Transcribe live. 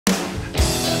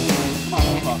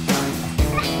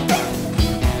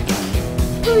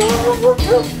Let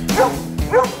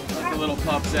the little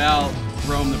pups out,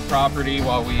 roam the property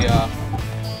while we,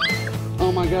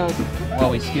 oh my God,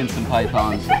 while we skin some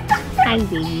pythons. Hi,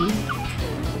 baby.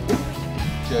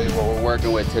 Show you what we're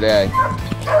working with today.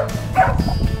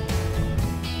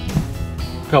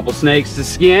 Couple snakes to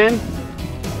skin.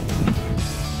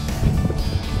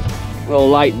 A little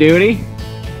light duty.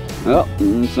 Oh,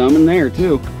 and some in there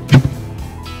too.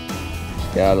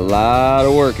 Got a lot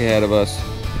of work ahead of us.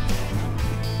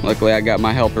 Luckily, I got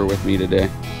my helper with me today.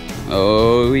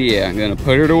 Oh yeah, I'm gonna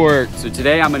put her to work. So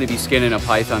today I'm gonna be skinning a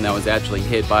python that was actually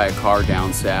hit by a car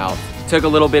down south. Took a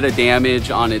little bit of damage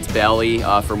on its belly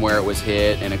from where it was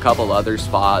hit and a couple other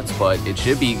spots, but it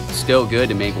should be still good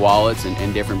to make wallets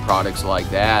and different products like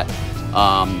that.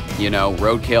 You know,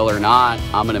 roadkill or not,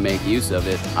 I'm gonna make use of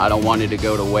it. I don't want it to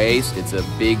go to waste. It's a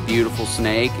big, beautiful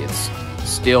snake. It's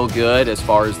still good as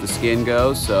far as the skin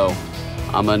goes, so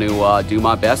I'm gonna do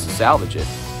my best to salvage it.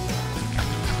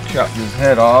 Chopping his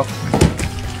head off.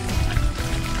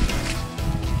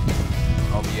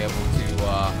 I'll be able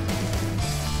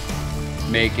to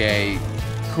make a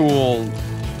cool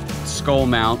skull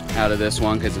mount out of this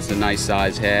one because it's a nice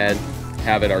size head.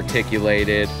 Have it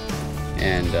articulated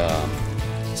and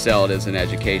sell it as an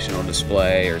educational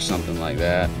display or something like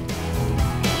that.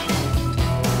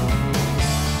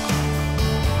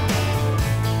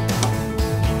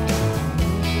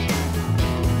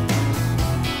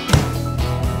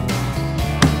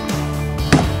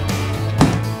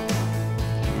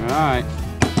 Alright,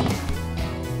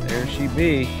 there she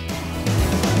be.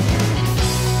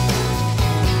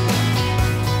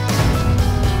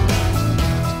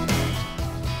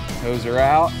 Hose her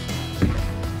out.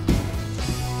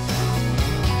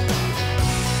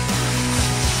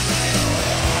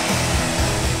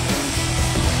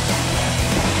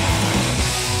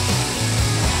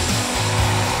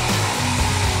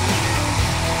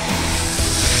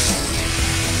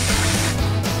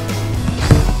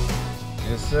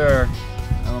 Yes, sir.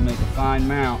 That'll make a fine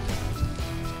mount.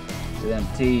 For them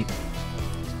teeth.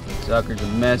 Suckers will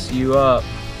mess you up.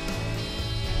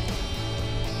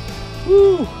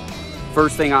 Woo!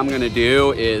 First thing I'm gonna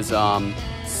do is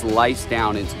slice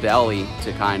down its belly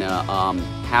to kind of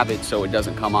have it so it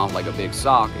doesn't come off like a big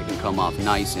sock. It can come off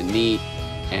nice and neat,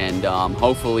 and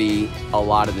hopefully a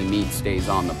lot of the meat stays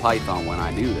on the python when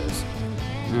I do this.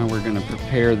 Now we're gonna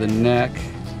prepare the neck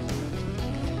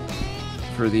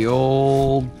for the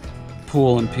old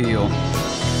pull and peel.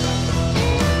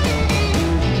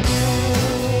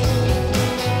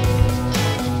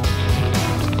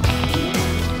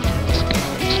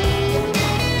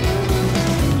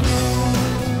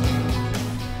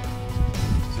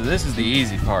 So this is the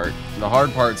easy part. The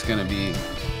hard part's gonna be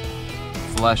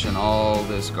fleshing all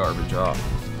this garbage off.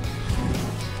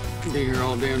 Dig her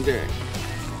all damn day.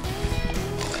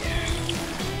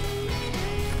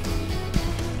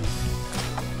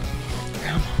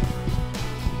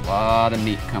 A lot of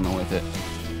meat coming with it.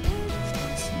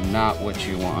 It's not what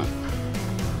you want.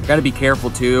 Gotta be careful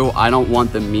too. I don't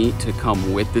want the meat to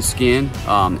come with the skin.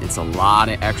 It's a lot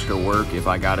of extra work if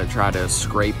I gotta try to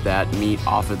scrape that meat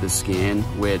off of the skin,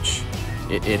 which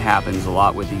it happens a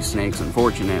lot with these snakes,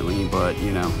 unfortunately, but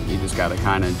you know, you just gotta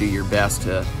kind of do your best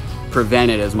to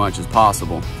prevent it as much as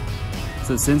possible.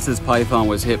 So since this python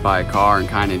was hit by a car and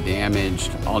kind of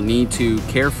damaged, I'll need to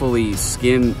carefully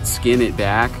skin it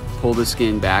back, pull the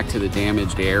skin back to the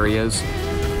damaged areas.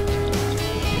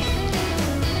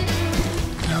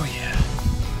 Oh yeah.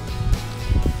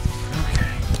 Okay,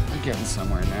 we're getting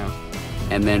somewhere now.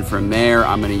 And then from there,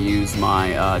 I'm gonna use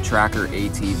my Tracker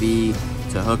ATV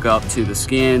to hook up to the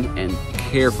skin and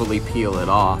carefully peel it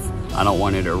off. I don't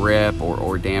want it to rip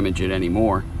or damage it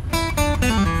anymore.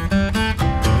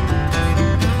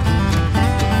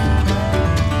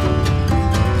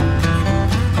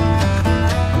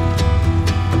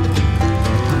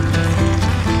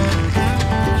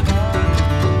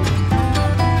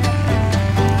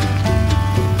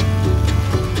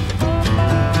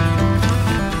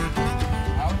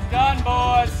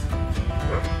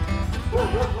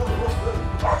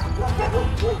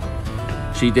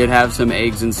 She did have some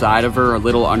eggs inside of her, a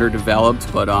little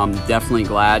underdeveloped, but I'm definitely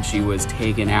glad she was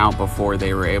taken out before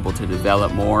they were able to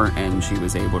develop more and she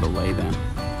was able to lay them.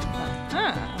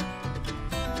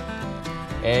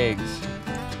 Eggs.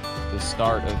 The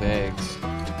start of eggs.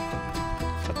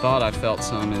 I thought I felt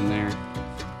some in there.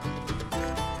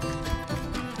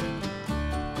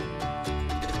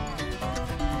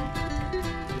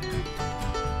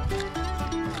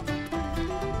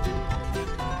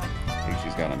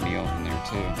 Got a meal in there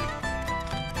too.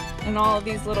 And all of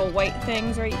these little white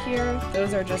things right here,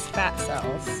 those are just fat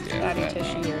cells, yeah, fatty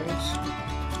tissues.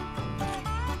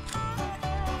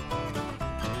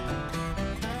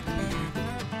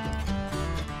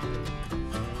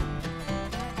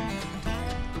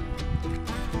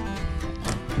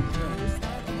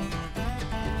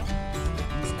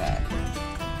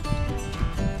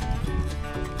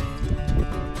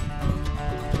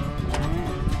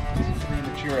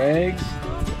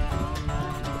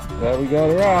 we got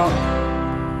her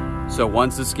out. So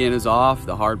once the skin is off,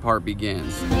 the hard part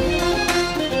begins.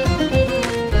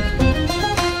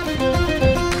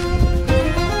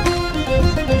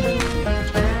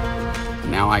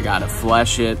 Now I gotta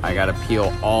flesh it. I gotta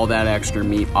peel all that extra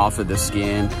meat off of the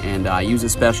skin, and I use a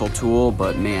special tool,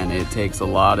 but man, it takes a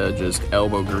lot of just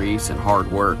elbow grease and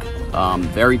hard work.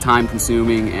 Very time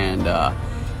consuming, and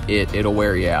it'll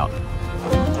wear you out.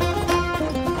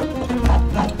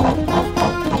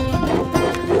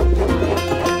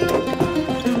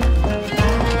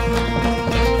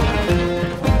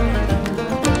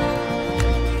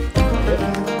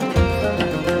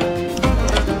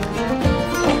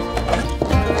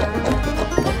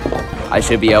 I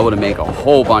should be able to make a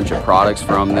whole bunch of products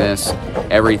from this.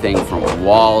 Everything from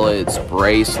wallets,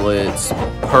 bracelets,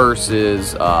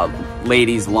 purses,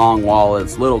 ladies' long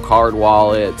wallets, little card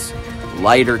wallets,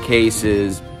 lighter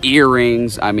cases,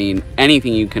 earrings. I mean,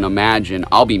 anything you can imagine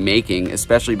I'll be making,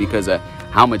 especially because of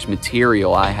how much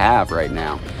material I have right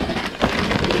now.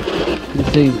 This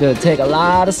thing's gonna take a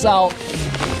lot of salt.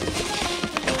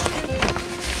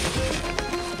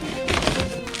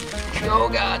 Oh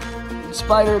God.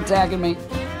 Spider attacking me.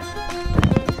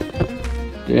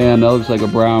 Damn, that looks like a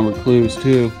brown recluse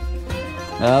too.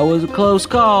 That was a close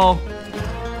call.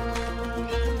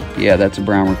 Yeah, that's a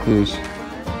brown recluse.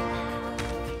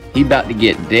 He about to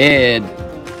get dead.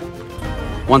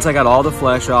 Once I got all the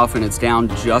flesh off and it's down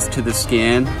just to the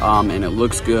skin, and it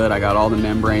looks good, I got all the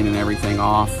membrane and everything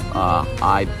off,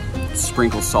 I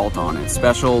sprinkle salt on it.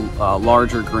 Special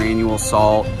larger granule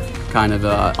salt, kind of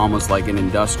almost like an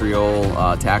industrial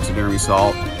taxidermy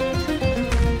salt.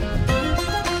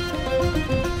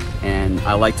 And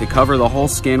I like to cover the whole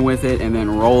skin with it and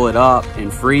then roll it up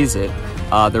and freeze it.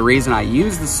 The reason I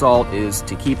use the salt is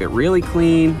to keep it really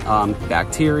clean,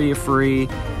 bacteria free,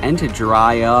 and to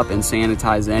dry up and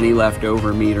sanitize any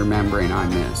leftover meat or membrane I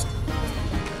missed.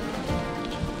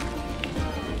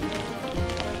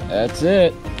 That's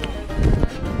it.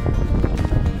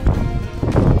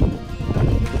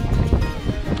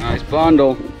 Nice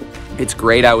bundle. It's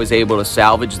great I was able to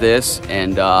salvage this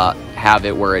and have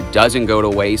it where it doesn't go to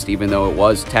waste, even though it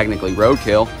was technically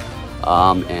roadkill.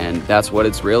 And that's what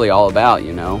it's really all about,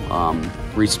 you know,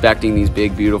 respecting these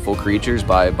big, beautiful creatures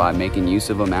by making use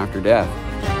of them after death.